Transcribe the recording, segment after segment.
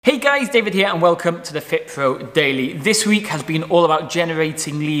Hey guys, David here and welcome to the FitPro Daily. This week has been all about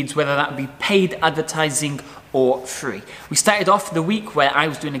generating leads, whether that be paid advertising or free. We started off the week where I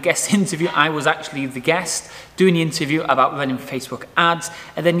was doing a guest interview. I was actually the guest doing the interview about running Facebook ads.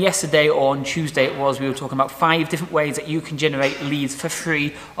 And then yesterday, or on Tuesday it was, we were talking about 5 different ways that you can generate leads for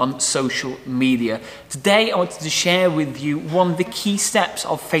free on social media. Today I wanted to share with you one of the key steps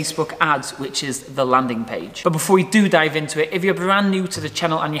of Facebook ads, which is the landing page. But before we do dive into it, if you're brand new to the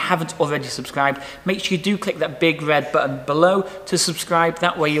channel and you haven't already subscribed, make sure you do click that big red button below to subscribe.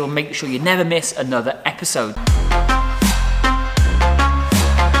 That way you'll make sure you never miss another episode.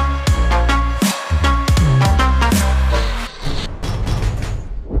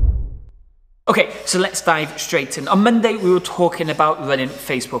 Okay, so let's dive straight in. On Monday, we were talking about running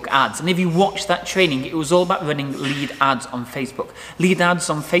Facebook ads. And if you watched that training, it was all about running lead ads on Facebook. Lead ads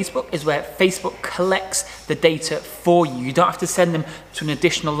on Facebook is where Facebook collects the data for you. You don't have to send them to an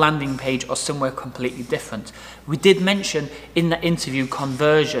additional landing page or somewhere completely different. We did mention in that interview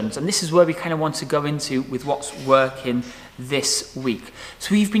conversions, and this is where we kind of want to go into with what's working this week.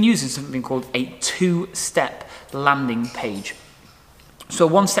 So we've been using something called a 2-step landing page. So a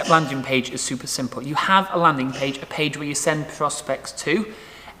 1-step landing page is super simple. You have a landing page, a page where you send prospects to.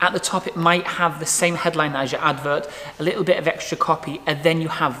 At the top, it might have the same headline as your advert, a little bit of extra copy, and then you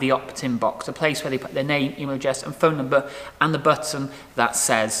have the opt-in box, a place where they put their name, email address, and phone number, and the button that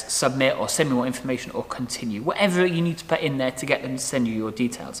says submit or send me more information or continue. Whatever you need to put in there to get them to send you your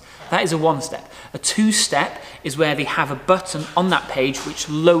details. That is a 1-step. A 2-step is where they have a button on that page which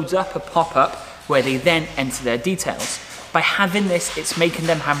loads up a pop-up where they then enter their details. By having this, it's making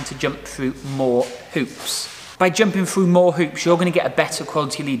them having to jump through more hoops. By jumping through more hoops, you're going to get a better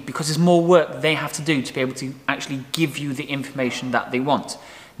quality lead because there's more work they have to do to be able to actually give you the information that they want.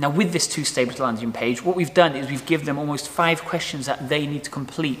 Now, with this 2-step landing page, what we've done is we've given them almost 5 questions that they need to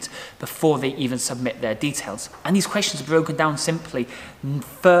complete before they even submit their details. And these questions are broken down simply.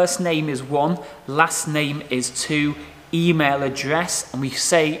 First name is 1, last name is 2, email address, and we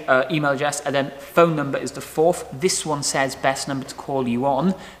say email address, and then phone number is the 4th. This one says best number to call you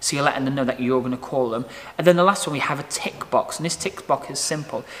on, so you're letting them know that you're going to call them. And then the last one, we have a tick box, and this tick box is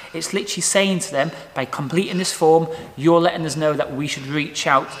simple. It's literally saying to them, by completing this form, you're letting us know that we should reach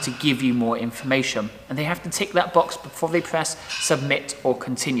out to give you more information. And they have to tick that box before they press submit or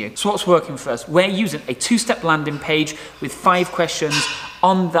continue. So what's working for us? We're using a 2-step landing page with 5 questions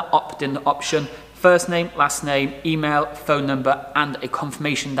on the opt-in option. First name, last name, email, phone number, and a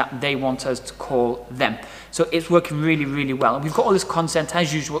confirmation that they want us to call them. So it's working really, really well. And we've got all this content,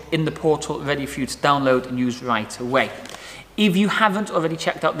 as usual, in the portal ready for you to download and use right away. If you haven't already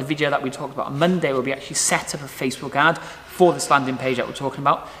checked out the video that we talked about on Monday, where we actually set up a Facebook ad for this landing page that we're talking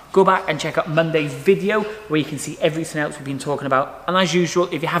about, go back and check out Monday's video where you can see everything else we've been talking about. And as usual,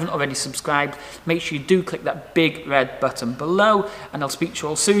 if you haven't already subscribed, make sure you do click that big red button below, and I'll speak to you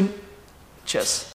all soon. Cheers.